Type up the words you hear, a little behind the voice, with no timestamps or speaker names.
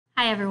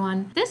Hi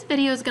everyone. This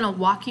video is going to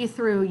walk you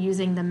through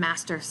using the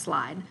master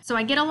slide. So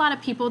I get a lot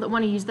of people that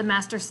want to use the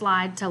master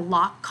slide to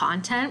lock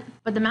content,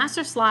 but the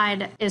master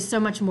slide is so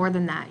much more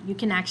than that. You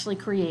can actually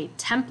create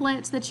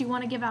templates that you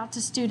want to give out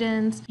to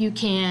students. You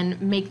can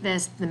make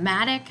this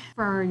thematic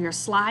for your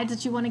slides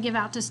that you want to give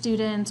out to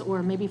students,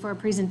 or maybe for a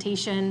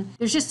presentation.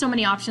 There's just so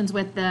many options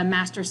with the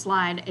master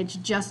slide. It's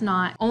just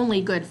not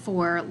only good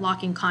for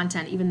locking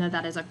content, even though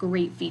that is a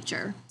great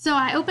feature. So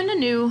I opened a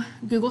new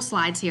Google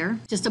Slides here,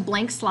 just a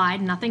blank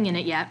slide, nothing in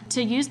it yet.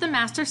 To use the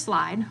master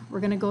slide, we're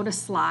going to go to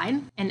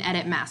Slide and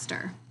Edit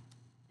Master.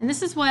 And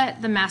this is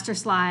what the master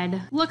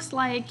slide looks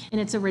like in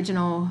its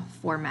original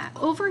format.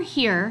 Over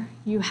here,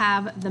 you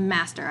have the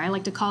master. I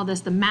like to call this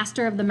the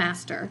master of the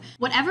master.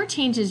 Whatever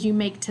changes you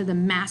make to the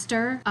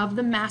master of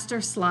the master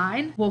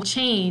slide will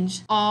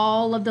change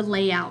all of the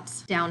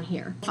layouts down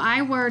here. If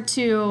I were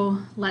to,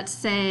 let's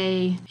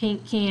say,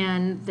 paint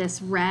can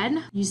this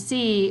red, you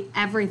see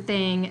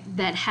everything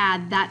that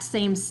had that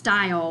same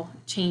style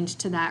change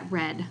to that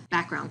red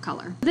background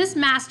color. This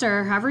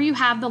master, however you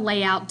have the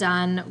layout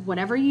done,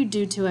 whatever you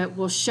do to it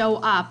will show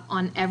up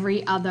on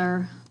every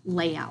other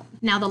layout.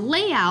 Now the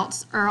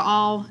layouts are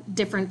all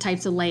different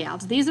types of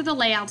layouts. These are the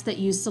layouts that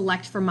you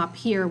select from up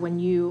here when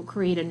you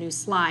create a new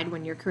slide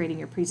when you're creating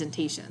your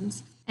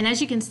presentations. And as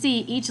you can see,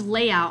 each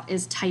layout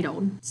is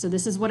titled. So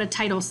this is what a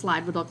title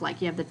slide would look like.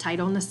 You have the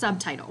title and the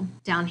subtitle.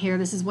 Down here,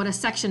 this is what a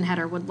section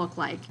header would look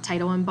like.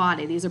 Title and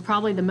body. These are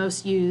probably the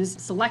most used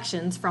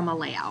selections from a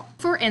layout.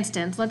 For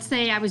instance, let's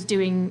say I was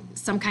doing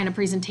some kind of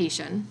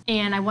presentation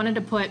and I wanted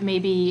to put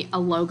maybe a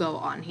logo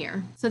on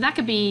here. So that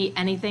could be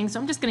anything. So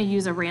I'm just going to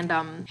use a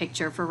random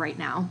picture for right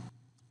now.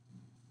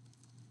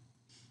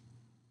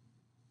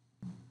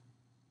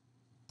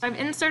 I've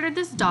inserted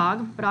this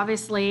dog, but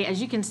obviously, as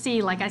you can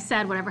see, like I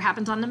said, whatever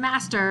happens on the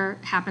master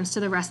happens to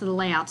the rest of the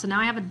layout. So now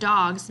I have a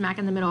dog smack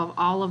in the middle of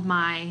all of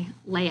my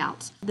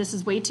layouts. This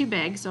is way too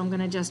big, so I'm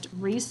going to just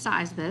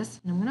resize this,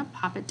 and I'm going to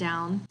pop it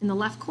down in the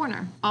left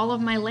corner. All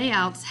of my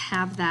layouts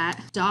have that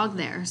dog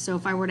there. So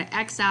if I were to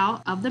X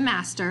out of the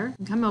master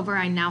and come over,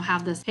 I now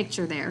have this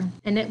picture there,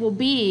 and it will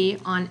be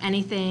on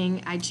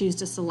anything I choose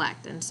to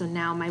select. And so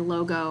now my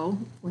logo,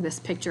 or this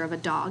picture of a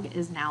dog,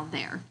 is now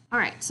there. All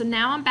right, so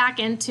now I'm back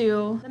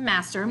into the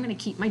master. I'm going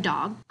to keep my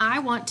dog. I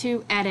want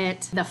to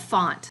edit the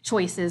font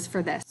choices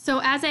for this. So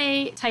as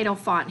a title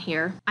font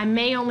here, I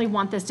may only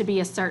want this to be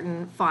a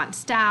certain font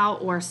style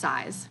or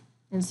size.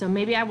 And so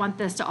maybe I want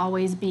this to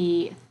always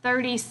be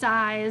 30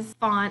 size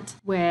font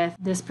with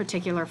this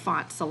particular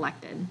font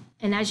selected.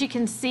 And as you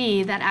can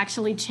see, that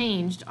actually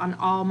changed on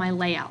all my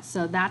layouts.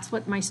 So that's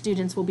what my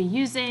students will be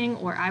using,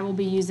 or I will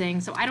be using.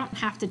 So I don't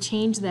have to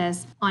change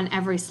this on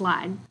every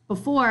slide.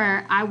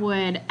 Before, I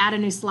would add a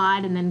new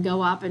slide and then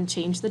go up and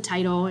change the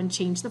title and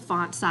change the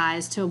font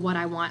size to what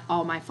I want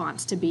all my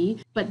fonts to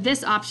be. But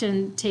this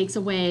option takes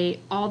away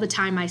all the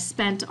time I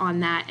spent on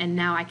that, and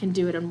now I can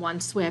do it in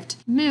one swift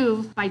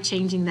move by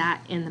changing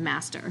that in the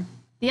master.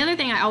 The other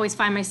thing I always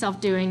find myself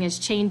doing is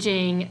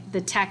changing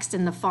the text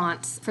and the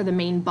fonts for the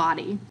main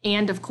body,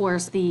 and of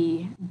course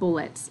the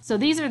bullets. So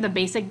these are the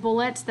basic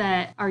bullets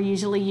that are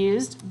usually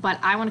used, but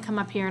I want to come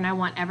up here and I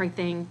want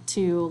everything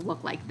to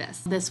look like this.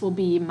 This will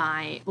be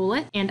my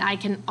bullet, and I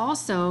can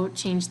also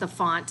change the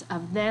font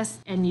of this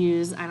and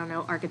use, I don't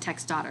know,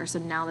 Architect's Daughter. So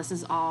now this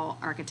is all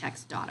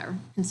Architect's Daughter.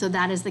 And so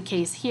that is the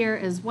case here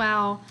as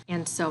well,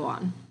 and so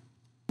on.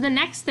 The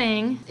next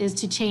thing is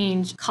to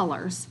change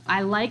colors.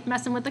 I like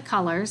messing with the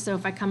colors, so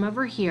if I come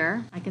over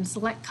here, I can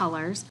select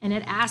colors, and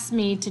it asks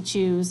me to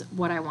choose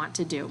what I want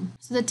to do.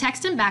 So the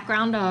text and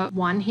background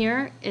one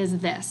here is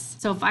this.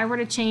 So if I were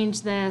to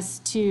change this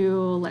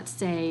to, let's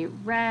say,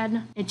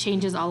 red, it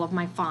changes all of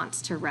my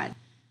fonts to red.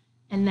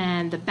 And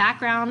then the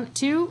background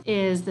 2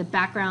 is the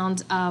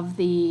background of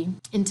the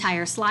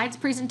entire slides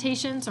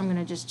presentation. So I'm going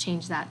to just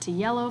change that to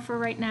yellow for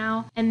right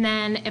now. And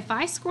then if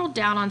I scroll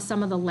down on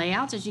some of the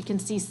layouts, as you can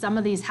see, some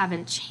of these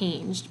haven't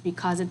changed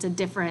because it's a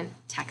different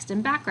text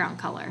and background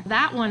color.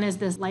 That one is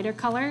this lighter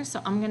color.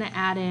 So I'm going to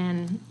add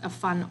in a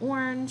fun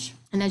orange.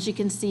 And as you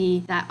can see,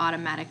 that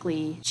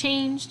automatically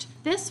changed.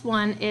 This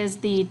one is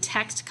the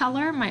text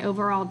color, my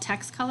overall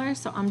text color.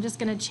 So I'm just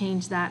going to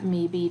change that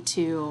maybe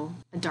to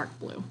a dark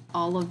blue.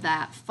 All of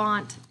that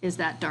font is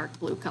that dark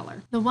blue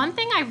color. The one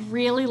thing I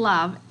really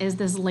love is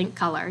this link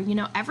color. You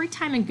know, every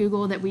time in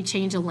Google that we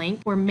change a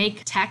link or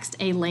make text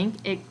a link,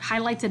 it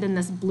highlights it in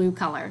this blue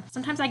color.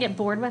 Sometimes I get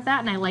bored with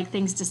that and I like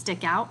things to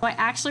stick out. So I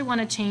actually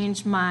want to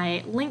change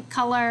my link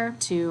color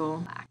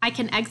to black. I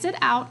can exit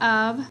out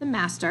of the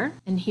master,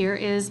 and here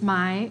is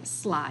my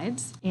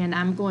slides, and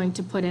I'm going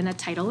to put in a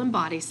title and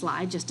body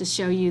slide just to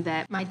show you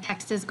that my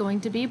text is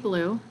going to be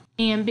blue.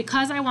 And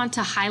because I want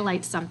to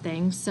highlight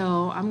something,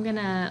 so I'm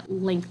gonna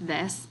link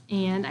this,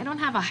 And I don't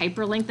have a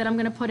hyperlink that I'm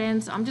going to put in,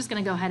 so I'm just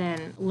going to go ahead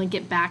and link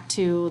it back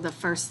to the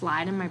first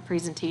slide in my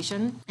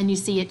presentation. And you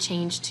see it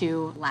change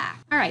to black.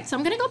 All right, so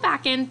I'm going to go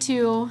back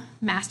into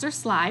master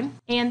slide.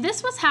 And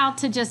this was how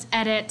to just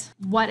edit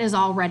what is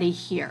already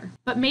here.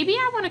 But maybe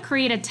I want to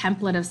create a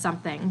template of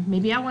something.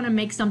 Maybe I want to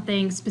make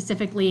something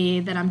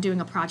specifically that I'm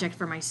doing a project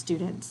for my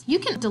students. You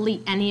can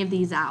delete any of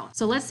these out.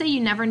 So let's say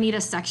you never need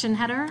a section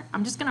header.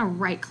 I'm just going to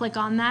right click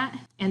on that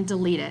and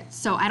delete it.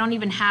 So I don't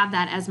even have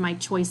that as my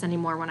choice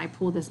anymore when I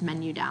pull this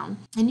menu down.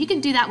 And you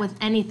can do that with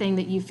anything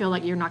that you feel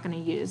like you're not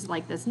going to use,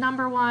 like this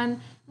number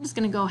one. I'm just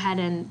going to go ahead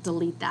and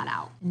delete that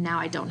out. And now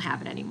I don't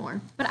have it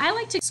anymore. But I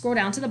like to scroll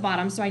down to the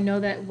bottom so I know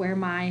that where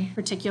my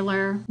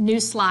particular new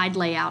slide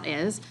layout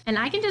is. And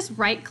I can just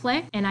right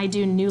click and I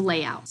do new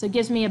layout. So it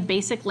gives me a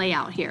basic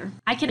layout here.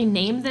 I can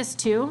name this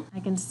too.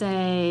 I can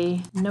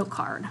say note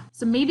card.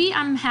 So maybe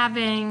I'm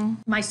having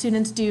my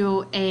students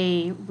do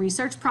a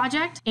research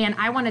project and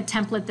I want to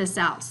template this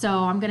out. So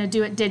I'm going to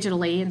do it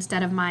digitally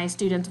instead of my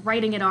students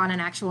writing it on an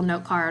actual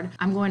note card.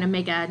 I'm going to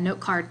make a note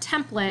card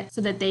template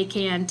so that they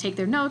can take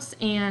their notes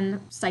and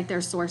cite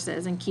their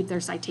sources and keep their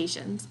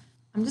citations.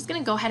 I'm just going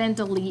to go ahead and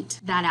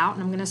delete that out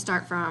and I'm going to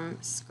start from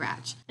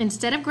scratch.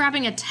 Instead of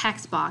grabbing a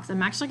text box,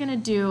 I'm actually going to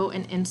do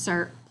an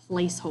insert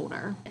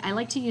placeholder. I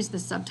like to use the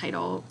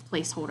subtitle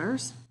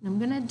placeholders. I'm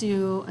going to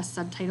do a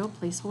subtitle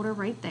placeholder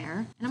right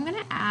there. And I'm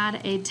going to add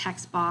a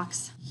text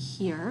box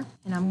here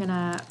and I'm going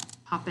to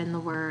pop in the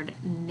word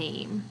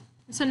name.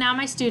 So now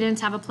my students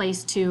have a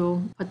place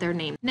to put their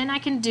name. And then I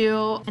can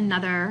do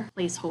another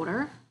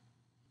placeholder.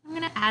 I'm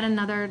going to add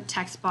another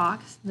text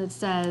box that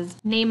says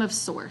name of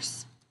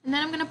source. And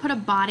then I'm going to put a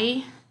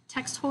body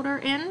text holder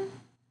in.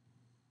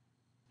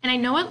 And I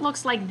know it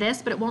looks like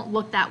this, but it won't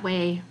look that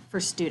way for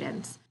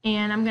students.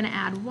 And I'm going to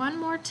add one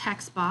more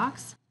text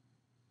box.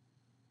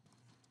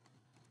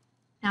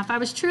 Now, if I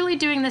was truly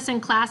doing this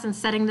in class and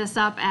setting this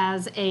up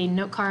as a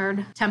note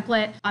card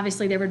template,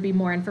 obviously there would be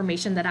more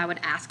information that I would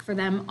ask for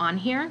them on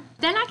here.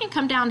 Then I can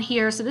come down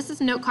here. So this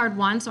is note card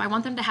 1, so I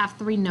want them to have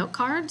 3 note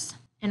cards.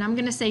 And I'm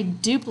going to say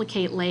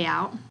duplicate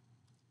layout.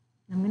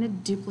 I'm going to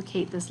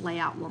duplicate this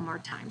layout one more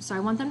time. So I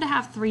want them to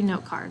have 3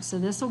 note cards. So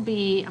this will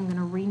be, I'm going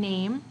to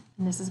rename,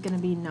 and this is going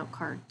to be note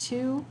card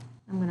 2.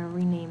 I'm going to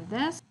rename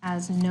this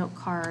as note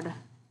card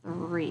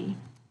 3.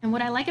 And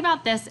what I like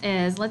about this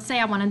is, let's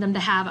say I wanted them to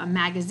have a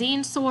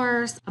magazine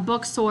source, a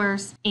book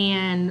source,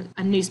 and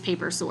a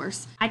newspaper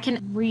source. I can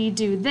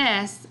redo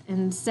this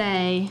and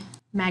say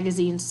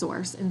magazine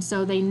source. And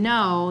so they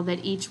know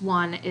that each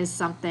one is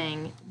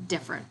something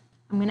different.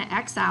 I'm going to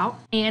X out.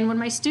 And when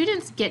my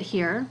students get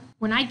here,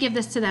 when I give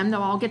this to them,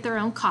 they'll all get their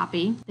own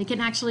copy. They can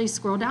actually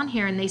scroll down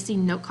here and they see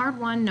note card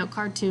 1, note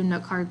card 2,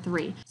 note card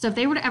 3. So if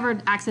they were to ever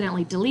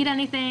accidentally delete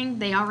anything,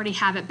 they already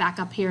have it back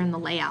up here in the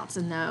layouts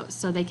and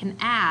so they can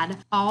add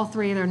all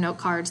 3 of their note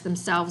cards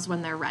themselves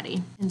when they're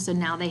ready. And so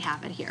now they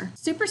have it here.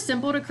 Super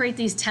simple to create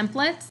these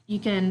templates. You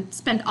can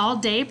spend all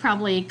day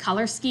probably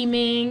color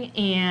scheming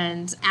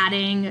and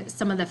adding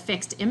some of the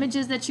fixed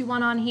images that you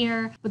want on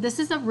here. But this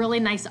is a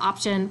really nice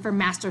option for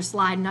Master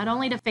Slide, not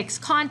only to fix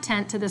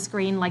content to the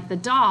screen like the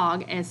dog,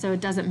 and so it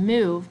doesn't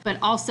move, but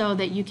also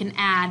that you can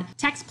add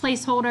text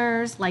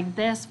placeholders like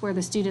this where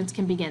the students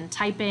can begin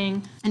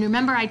typing. And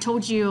remember, I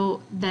told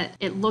you that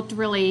it looked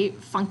really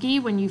funky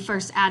when you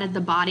first added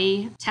the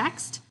body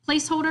text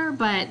placeholder,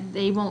 but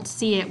they won't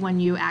see it when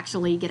you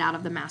actually get out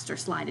of the master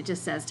slide. It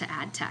just says to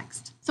add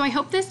text. So I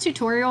hope this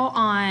tutorial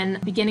on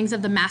beginnings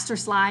of the master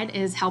slide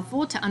is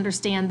helpful to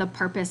understand the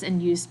purpose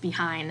and use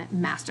behind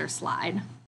master slide.